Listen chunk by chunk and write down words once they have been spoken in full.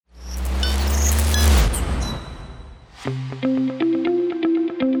What's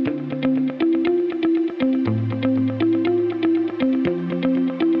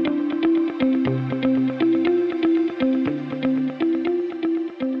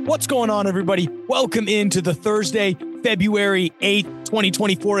going on, everybody? Welcome into the Thursday, February 8th,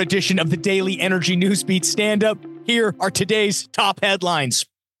 2024 edition of the Daily Energy Newsbeat Stand-Up. Here are today's top headlines.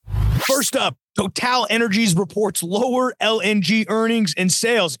 First up, Total Energies reports lower LNG earnings and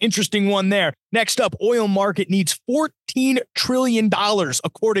sales. Interesting one there. Next up, oil market needs $14 trillion,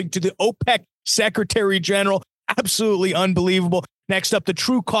 according to the OPEC Secretary General. Absolutely unbelievable. Next up, the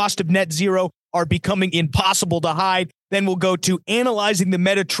true cost of net zero are becoming impossible to hide. Then we'll go to analyzing the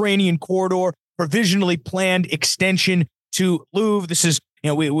Mediterranean corridor, provisionally planned extension to Louvre. This is,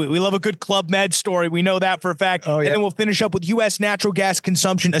 we love a good Club Med story. We know that for a fact. Oh, yeah. And then we'll finish up with U.S. natural gas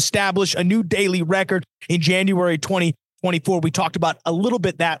consumption established a new daily record in January 2024. We talked about a little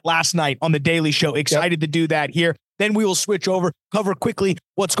bit that last night on the Daily Show. Excited to do that here. Then we will switch over, cover quickly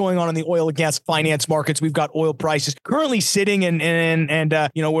what's going on in the oil and gas finance markets. We've got oil prices currently sitting and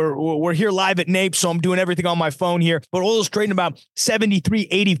we're here live at NAPE, so I'm doing everything on my phone here. But oil's trading about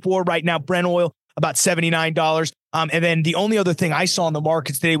 $73.84 right now. Brent oil about $79. And then the only other thing I saw in the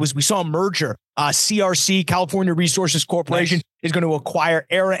markets today was we saw a merger. CRC, California Resources Corporation, is going to acquire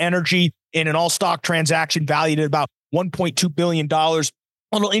Era Energy in an all-stock transaction valued at about $1.2 billion. A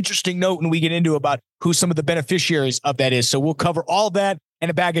little interesting note when we get into about who some of the beneficiaries of that is. So we'll cover all that and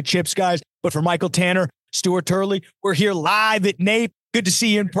a bag of chips, guys. But for Michael Tanner, Stuart Turley, we're here live at NAPE. Good to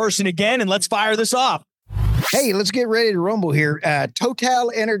see you in person again, and let's fire this off. Hey, let's get ready to rumble here.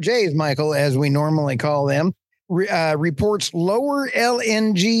 Total Energies, Michael, as we normally call them, reports lower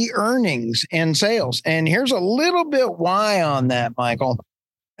LNG earnings and sales. And here's a little bit why on that, Michael.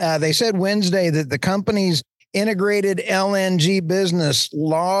 They said Wednesday that the company's integrated LNG business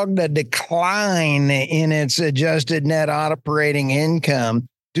logged a decline in its adjusted net operating income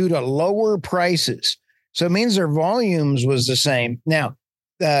due to lower prices. So it means their volumes was the same. Now,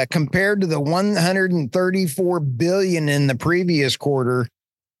 compared to the $134 billion in the previous quarter,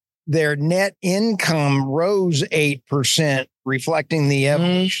 their net income rose 8%, reflecting the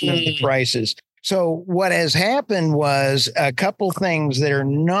evolution of the prices. So what has happened was a couple things that are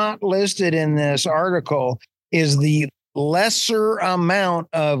not listed in this article is the lesser amount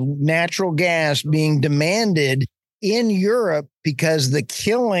of natural gas being demanded in Europe because the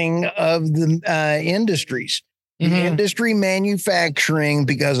killing of the industries. The industry manufacturing,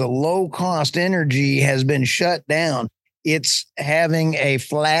 because of low-cost energy, has been shut down. It's having a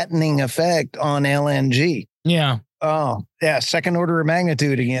flattening effect on LNG. Yeah. Oh, yeah. Second order of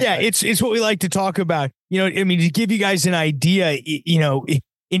magnitude again. Yeah, it's what we like to talk about. To give you guys an idea, in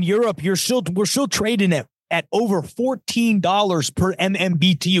Europe, we're still trading at over $14 per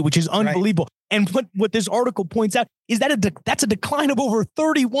MMBTU, which is unbelievable. Right. And what this article points out is that that's a decline of over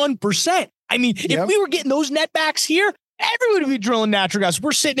 31%. I mean, if we were getting those netbacks here, everyone would be drilling natural gas.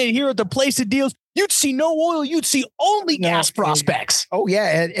 We're sitting in here at the place of deals. You'd see no oil. You'd see only gas prospects. Oh,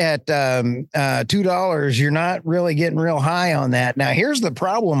 yeah. At $2, you're not really getting real high on that. Now, here's the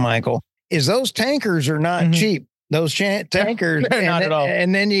problem, Michael, is those tankers are not cheap. Those tankers, not at all.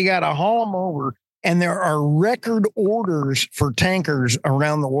 And then you got to haul them over. And there are record orders for tankers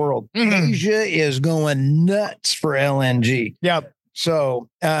around the world. Asia is going nuts for LNG. Yep. So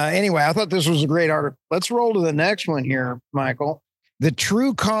anyway, I thought this was a great article. Let's roll to the next one here, Michael. The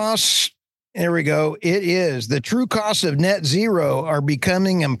true costs, there we go. It is. The true costs of net zero are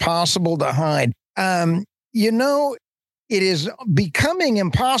becoming impossible to hide. It is becoming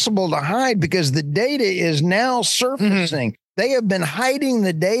impossible to hide because the data is now surfacing. They have been hiding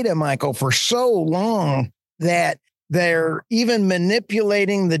the data, Michael, for so long that they're even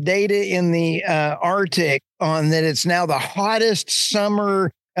manipulating the data in the Arctic on that it's now the hottest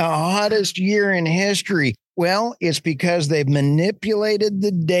summer, hottest year in history. Well, it's because they've manipulated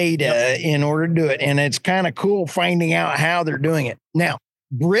the data in order to do it. And it's kind of cool finding out how they're doing it. Now,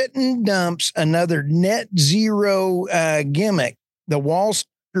 Britain dumps another net zero gimmick. The Wall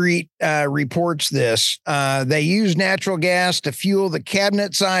Street reports this. They use natural gas to fuel the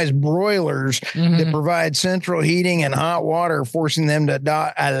cabinet-sized broilers that provide central heating and hot water, forcing them to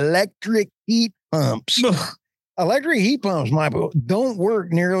adopt electric heat pumps. Electric heat pumps, Michael, don't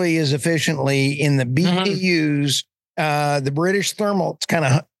work nearly as efficiently in the BTUs. The British thermal, it's kind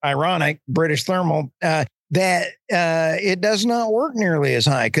of ironic, British thermal, that it does not work nearly as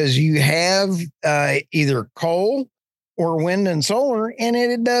high because you have either coal or wind and solar, and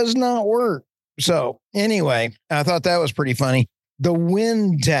it does not work. So anyway, I thought that was pretty funny. The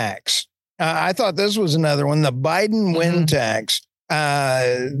wind tax. I thought this was another one. The Biden wind tax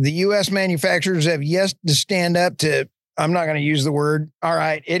The U.S. manufacturers have yet to stand up to, I'm not going to use the word, all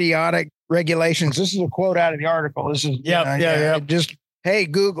right, idiotic regulations. This is a quote out of the article. This is, just, hey,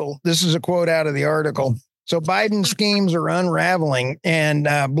 Google, this is a quote out of the article. So Biden's schemes are unraveling, and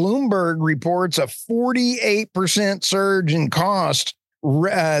Bloomberg reports a 48% surge in cost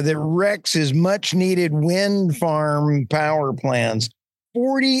that wrecks his much needed wind farm power plans.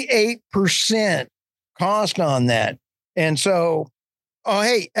 48% cost on that. And so,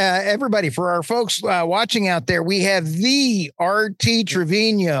 everybody, for our folks watching out there, we have the RT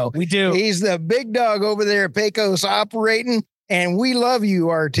Trevino. We do. He's the big dog over there at Pecos operating. And we love you,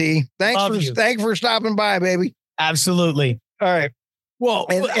 RT. Thanks for stopping by, baby. Absolutely. All right. Well,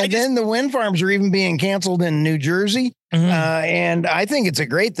 and then the wind farms are even being canceled in New Jersey. And I think it's a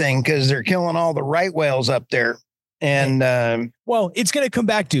great thing because they're killing all the right whales up there. And it's going to come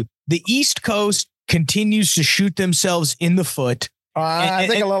back to the East Coast continues to shoot themselves in the foot. I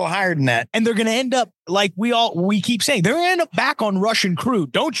think a little higher than that. And they're going to end up like we keep saying, they're going to end up back on Russian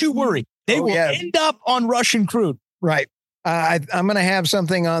crude. Don't you worry. They will end up on Russian crude. Right. I'm going to have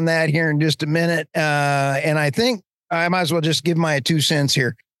something on that here in just a minute. And I think I might as well just give my 2 cents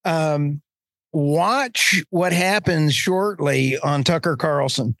here. Watch what happens shortly on Tucker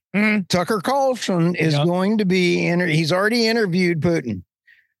Carlson. Tucker Carlson is going to be, he's already interviewed Putin.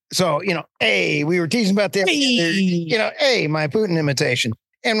 So, we were teasing about the, my Putin imitation.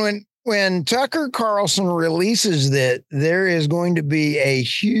 And when Tucker Carlson releases that, there is going to be a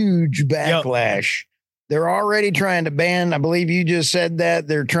huge backlash. Yep. They're already trying to ban. I believe you just said that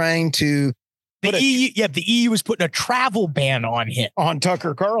they're trying to. The EU is putting a travel ban on him. On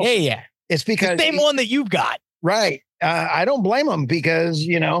Tucker Carlson. Yeah. It's because the same one that you've got. Right. I don't blame him because,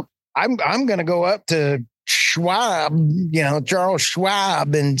 I'm going to go up to Schwab, Charles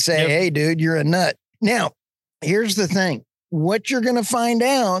Schwab and say, hey, dude, you're a nut. Now, here's the thing. What you're going to find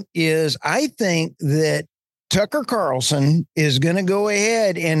out is I think that Tucker Carlson is going to go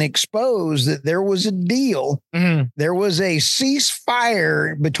ahead and expose that there was a deal. There was a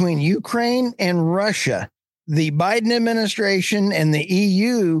ceasefire between Ukraine and Russia. The Biden administration and the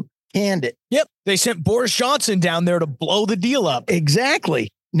EU canned it. Yep. They sent Boris Johnson down there to blow the deal up. Exactly.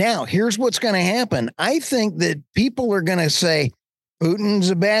 Now, here's what's going to happen. I think that people are going to say Putin's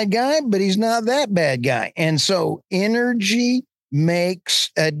a bad guy, but he's not that bad guy. And so energy makes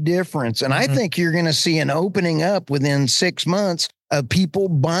a difference. And I think you're going to see an opening up within 6 months of people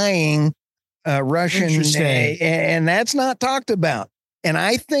buying Russian, and that's not talked about. And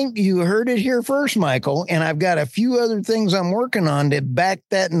I think you heard it here first, Michael, and I've got a few other things I'm working on to back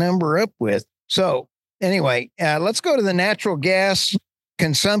that number up with. So anyway, let's go to the natural gas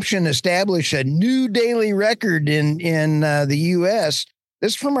consumption established a new daily record in the U.S.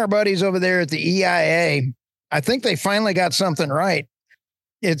 This is from our buddies over there at the EIA. I think they finally got something right.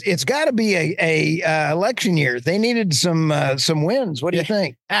 It's got to be a election year. They needed some wins. What do you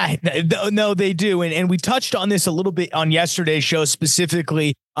think? No, they do. And we touched on this a little bit on yesterday's show,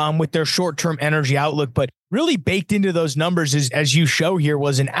 specifically with their short-term energy outlook. But really baked into those numbers, is, as you show here,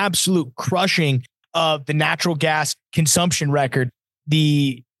 was an absolute crushing of the natural gas consumption record.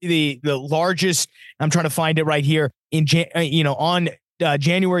 The largest, I'm trying to find it right here, on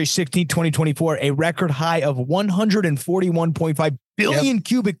January 16, 2024, a record high of 141.5 billion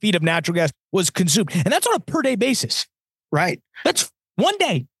cubic feet of natural gas was consumed. And that's on a per day basis. Right. That's 1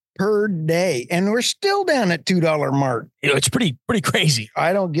 day. Per day. And we're still down at $2 mark. It's pretty crazy.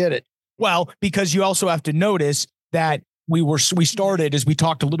 I don't get it. Well, because you also have to notice that we started, as we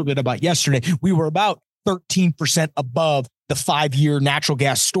talked a little bit about yesterday, we were about 13% above the 5-year natural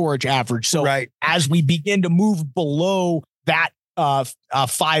gas storage average. So as we begin to move below that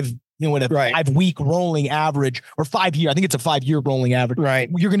 5-week rolling average, or 5 year, I think it's a 5-year rolling average. Right.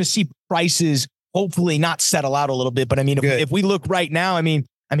 You're going to see prices hopefully not settle out a little bit, but I mean, if we look right now, I mean,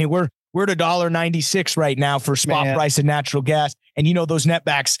 we're at $1.96 right now for spot price of natural gas. And those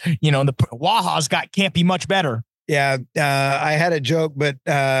netbacks, the Waha's can't be much better. Yeah. I had a joke, but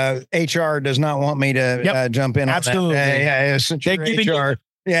HR does not want me to jump in. Absolutely. On that. Since you're HR.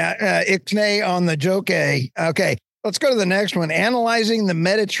 Ixnay on the joke. Okay. Let's go to the next one. Analyzing the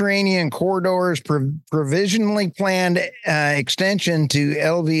Mediterranean corridor's provisionally planned extension to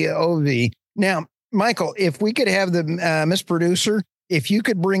LVOV. Now, Michael, if we could have the Miss Producer, if you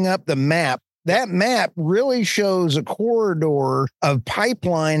could bring up the map, that map really shows a corridor of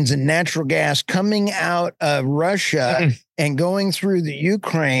pipelines and natural gas coming out of Russia and going through the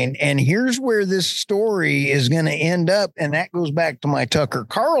Ukraine. And here's where this story is going to end up. And that goes back to my Tucker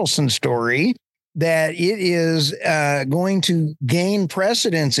Carlson story, that it is going to gain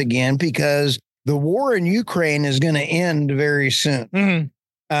precedence again, because The war in Ukraine is going to end very soon.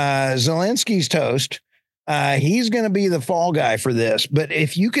 Zelensky's toast. He's going to be the fall guy for this. But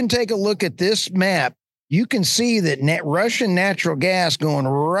if you can take a look at this map, you can see that Russian natural gas going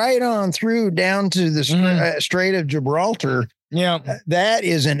right on through down to the Strait of Gibraltar. Yeah. That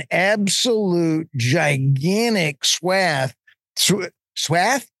is an absolute gigantic swath.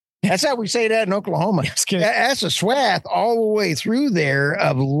 Swath? That's how we say that in Oklahoma. That's a swath all the way through there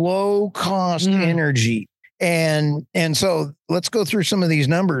of low cost energy. And so let's go through some of these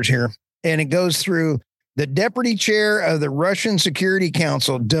numbers here. And it goes through the deputy chair of the Russian Security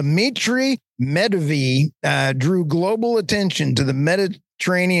Council, Dmitry Medvedev, drew global attention to the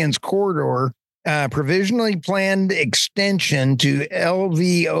Mediterranean's corridor, provisionally planned extension to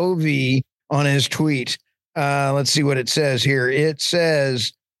LVOV on his tweet. Let's see what it says here. It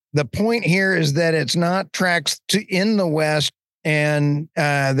says the point here is that it's not tracks in the West and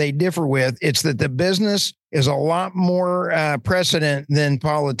they differ with. It's that the business is a lot more precedent than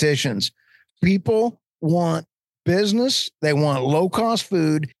politicians. People want business. They want low-cost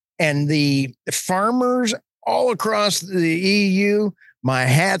food. And the farmers all across the EU, my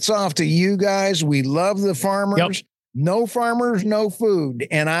hat's off to you guys. We love the farmers. Yep. No farmers, no food.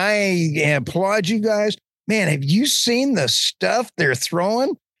 And I applaud you guys. Man, have you seen the stuff they're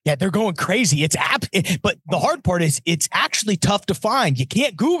throwing? Yeah, they're going crazy. But the hard part is it's actually tough to find. You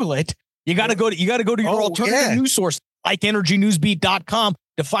can't Google it. You got to go to your alternative news source like energynewsbeat.com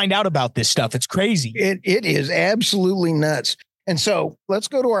to find out about this stuff. It's crazy. It is absolutely nuts. And so let's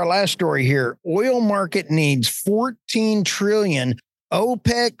go to our last story here. Oil market needs 14 trillion.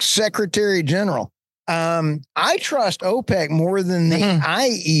 OPEC Secretary General. I trust OPEC more than the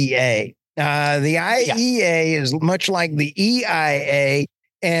IEA. The IEA is much like the EIA.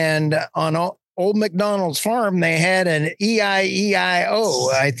 And on Old McDonald's farm, they had an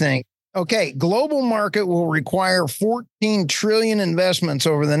EIEIO, I think. Okay, global market will require 14 trillion investments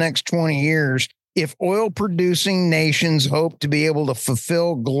over the next 20 years if oil-producing nations hope to be able to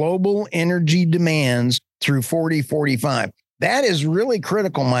fulfill global energy demands through 4045. That is really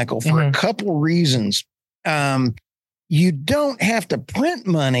critical, Michael, for a couple reasons. You don't have to print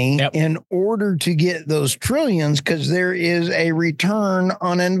money in order to get those trillions because there is a return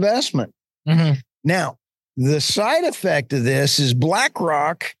on investment. Now, the side effect of this is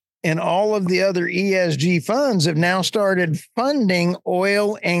BlackRock and all of the other ESG funds have now started funding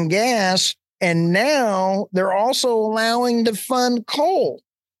oil and gas, and now they're also allowing to fund coal.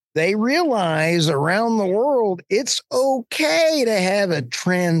 They realize around the world it's okay to have a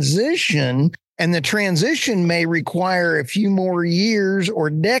transition, and the transition may require a few more years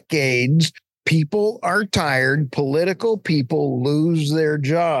or decades. People are tired. Political people lose their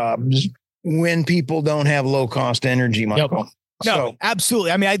jobs when people don't have low-cost energy, Michael. No, absolutely.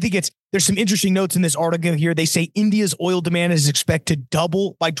 I mean, I think there's some interesting notes in this article here. They say India's oil demand is expected to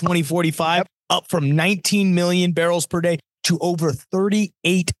double by 2045, up from 19 million barrels per day to over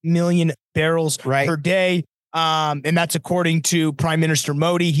 38 million barrels per day. And that's according to Prime Minister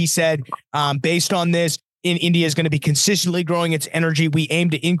Modi. He said, based on this, India is going to be consistently growing its energy. We aim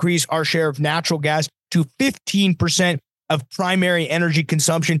to increase our share of natural gas to 15% of primary energy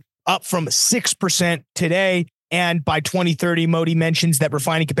consumption, up from 6% today. And by 2030, Modi mentions that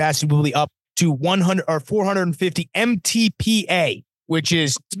refining capacity will be up to 100 or 450 MTPA, which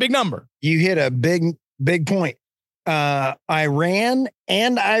is a big number. You hit a big point. Iran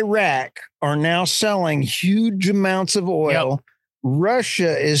and Iraq are now selling huge amounts of oil.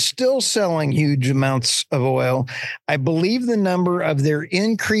 Russia is still selling huge amounts of oil. I believe the number of their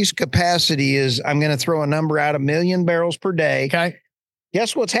increased capacity is, I'm going to throw a number out, 1 million barrels per day. Okay.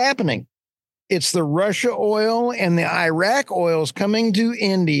 Guess what's happening? It's the Russia oil and the Iraq oils coming to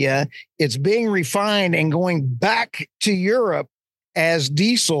India. It's being refined and going back to Europe as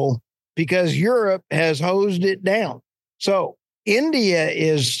diesel because Europe has hosed it down. So India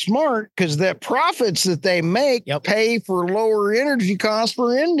is smart because the profits that they make pay for lower energy costs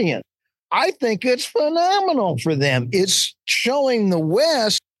for India. I think it's phenomenal for them. It's showing the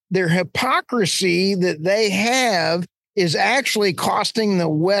West their hypocrisy that they have is actually costing the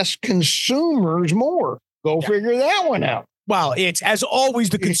West consumers more. Go figure that one out. Well, it's as always,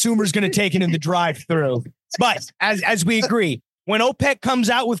 the consumer's going to take it in the drive-through. But as we agree, when OPEC comes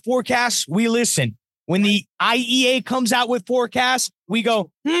out with forecasts, we listen. When the IEA comes out with forecasts, we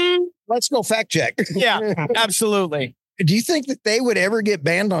go, let's go fact check. Yeah, absolutely. Do you think that they would ever get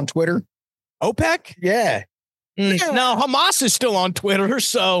banned on Twitter? OPEC? Yeah. No, Hamas is still on Twitter,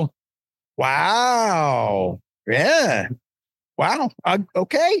 so. Wow. Yeah. Wow.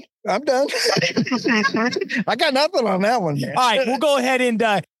 Okay. I'm done. I got nothing on that one, man. All right, we'll go ahead and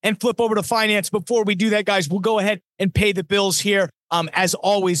flip over to finance. Before we do that, guys, we'll go ahead and pay the bills here. As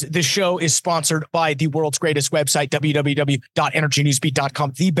always, the show is sponsored by the world's greatest website,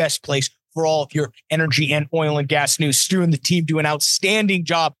 www.energynewsbeat.com, the best place for all of your energy and oil and gas news. Stu and the team do an outstanding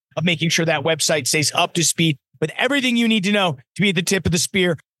job of making sure that website stays up to speed with everything you need to know to be at the tip of the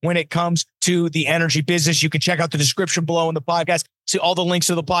spear when it comes to the energy business. You can check out the description below in the podcast, see all the links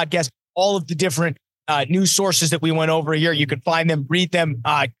to the podcast, all of the different news sources that we went over here. You can find them, read them,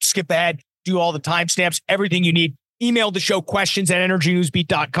 skip ahead, do all the timestamps, everything you need. Email the show questions at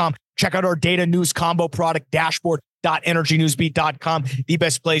energynewsbeat.com. Check out our data news combo product dashboard.energynewsbeat.com. The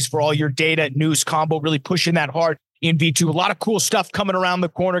best place for all your data news combo, really pushing that hard in V2. A lot of cool stuff coming around the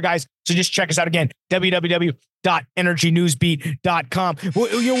corner, guys. So just check us out again, www.energynewsbeat.com.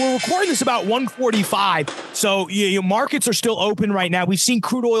 We're recording this about 1:45. So markets are still open right now. We've seen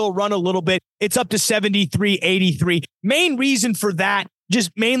crude oil run a little bit. It's up to 73.83. Main reason for that just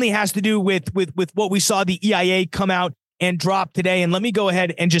mainly has to do with what we saw the EIA come out and drop today. And let me go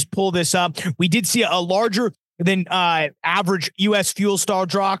ahead and just pull this up. We did see a larger than average U.S. fuel star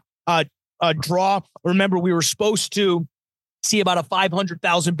draw. Remember, we were supposed to see about a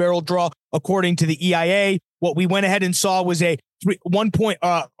 500,000 barrel draw according to the EIA. What we went ahead and saw was a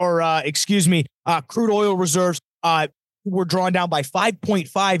crude oil reserves were drawn down by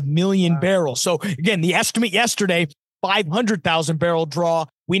 5.5 million barrels. So again, the estimate yesterday, 500,000 barrel draw.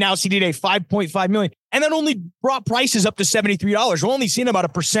 We now see today 5.5 million, and that only brought prices up to $73. We're only seeing about a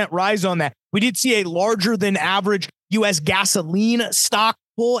 % rise on that. We did see a larger than average U.S. gasoline stock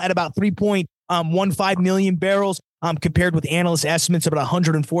pull at about 3.15 million barrels, compared with analyst estimates of about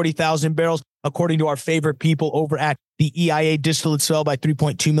 140,000 barrels. According to our favorite people over at the EIA, distillates fell by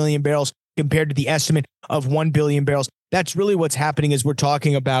 3.2 million barrels compared to the estimate of 1 billion barrels. That's really what's happening as we're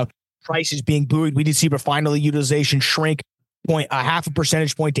talking about prices being buoyed. We did see refinery utilization shrink a half a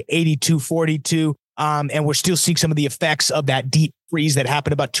percentage point to 82.42. And we're still seeing some of the effects of that deep freeze that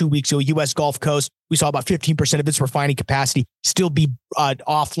happened about 2 weeks ago. U.S. Gulf Coast, we saw about 15% of its refining capacity still be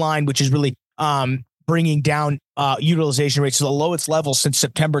offline, which is really bringing down utilization rates to the lowest level since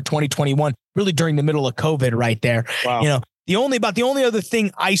September 2021, really during the middle of COVID right there. Wow. The only other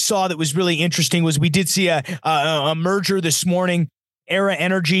thing I saw that was really interesting was we did see a merger this morning. Era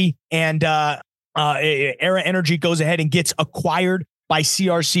Energy and Era Energy goes ahead and gets acquired by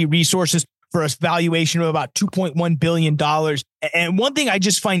CRC Resources for a valuation of about $2.1 billion. And one thing I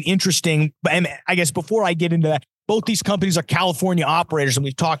just find interesting, and I guess before I get into that, both these companies are California operators, and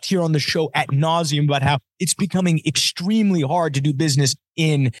we've talked here on the show ad nauseum about how it's becoming extremely hard to do business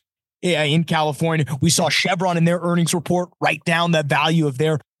in California. We saw Chevron in their earnings report write down the value of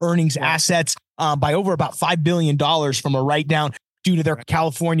their earnings assets by over about $5 billion from a write down due to their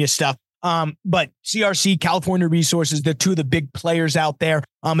California stuff. But CRC, California Resources, they're two of the big players out there.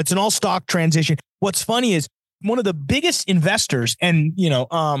 It's an all stock transition. What's funny is one of the biggest investors, and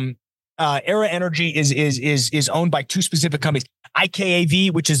Era Energy is owned by two specific companies,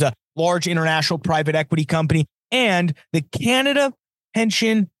 IKAV, which is a large international private equity company, and the Canada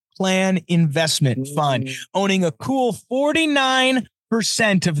Pension Plan Investment Fund, owning a cool 49%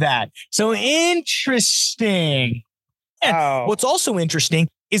 of that. So interesting. And what's also interesting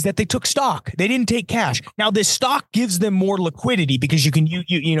is that they took stock. They didn't take cash. Now, this stock gives them more liquidity because you can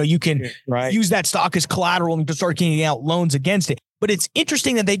use that stock as collateral and start getting out loans against it. But it's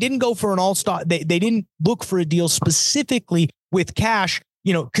interesting that they didn't go for an all stock. They didn't look for a deal specifically with cash,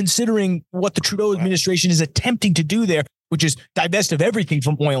 considering what the Trudeau administration is attempting to do there, which is divest of everything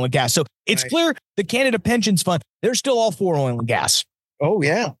from oil and gas. So it's clear the Canada Pensions Fund, they're still all for oil and gas. Oh,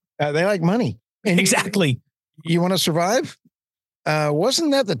 yeah. They like money. And exactly. You want to survive?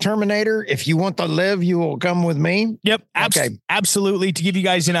 Wasn't that the Terminator? If you want to live, you will come with me. Yep. Absolutely. To give you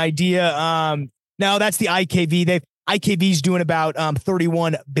guys an idea. Now that's the IKV. IKV's doing about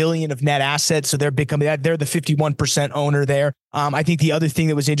 31 billion of net assets. So they're becoming that. They're the 51% owner there. I think the other thing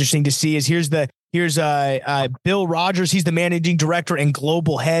that was interesting to see is here's Bill Rogers. He's the managing director and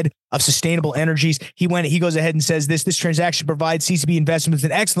global head of sustainable energies. He goes ahead and says this transaction provides CCB Investments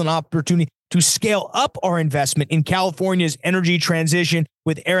an excellent opportunity to scale up our investment in California's energy transition,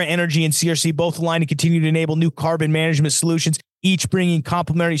 with Era Energy and CRC both aligned to continue to enable new carbon management solutions, each bringing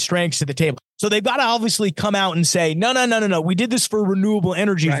complementary strengths to the table. So they've got to obviously come out and say, no. We did this for renewable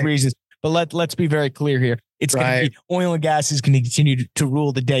energy reasons. But let's be very clear here. It's going to be oil and gas is going to continue to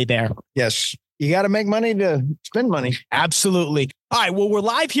rule the day there. Yes. You got to make money to spend money. Absolutely. All right. Well, we're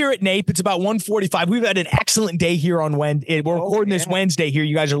live here at NAPE. It's about 1:45. We've had an excellent day here on Wednesday. We're recording this Wednesday here.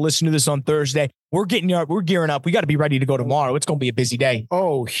 You guys are listening to this on Thursday. We're getting up. We're gearing up. We got to be ready to go tomorrow. It's going to be a busy day.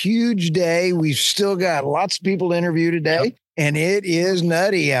 Oh, huge day. We've still got lots of people to interview today. Yep. And it is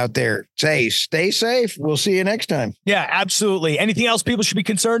nutty out there. Say, stay safe. We'll see you next time. Yeah, absolutely. Anything else people should be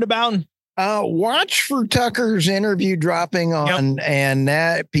concerned about? Watch for Tucker's interview dropping on and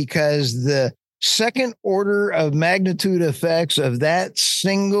that, because the second order of magnitude effects of that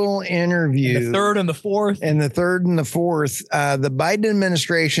single interview, and the third and the fourth, the Biden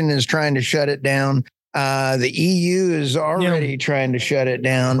administration is trying to shut it down. The EU is already trying to shut it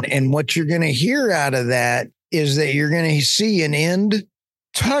down. And what you're going to hear out of that is that you're going to see an end.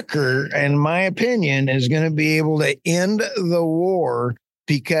 Tucker, in my opinion, is going to be able to end the war,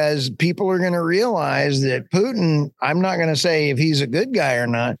 because people are going to realize that Putin, I'm not going to say if he's a good guy or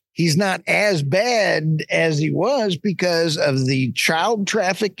not, he's not as bad as he was because of the child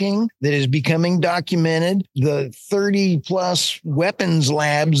trafficking that is becoming documented, the 30 plus weapons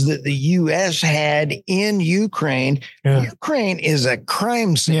labs that the U.S. had in Ukraine. Yeah. Ukraine is a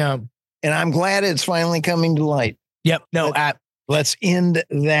crime scene. Yeah. And I'm glad it's finally coming to light. Yep. No, let's end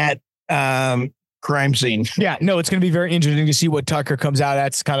that crime scene. Yeah, no, it's going to be very interesting to see what Tucker comes out.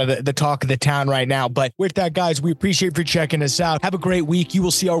 That's kind of the talk of the town right now. But with that, guys, we appreciate for checking us out. Have a great week. You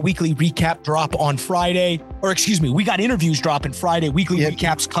will see our weekly recap drop on Friday. Or excuse me, we got interviews dropping Friday. Weekly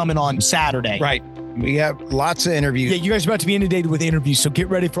recaps coming on Saturday. Right. We have lots of interviews. Yeah, you guys are about to be inundated with interviews, so get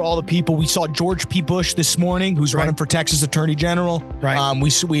ready for all the people. We saw George P. Bush this morning, who's running for Texas Attorney General. Right.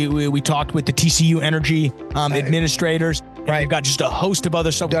 We talked with the TCU Energy administrators. Right. We've got just a host of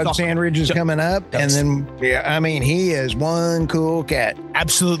other stuff. Doug Sandridge is coming up. And then, he is one cool cat.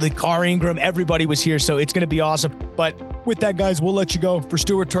 Absolutely. Carr Ingram, everybody was here, so it's going to be awesome. But with that, guys, we'll let you go. For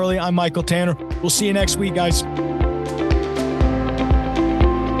Stuart Turley, I'm Michael Tanner. We'll see you next week, guys.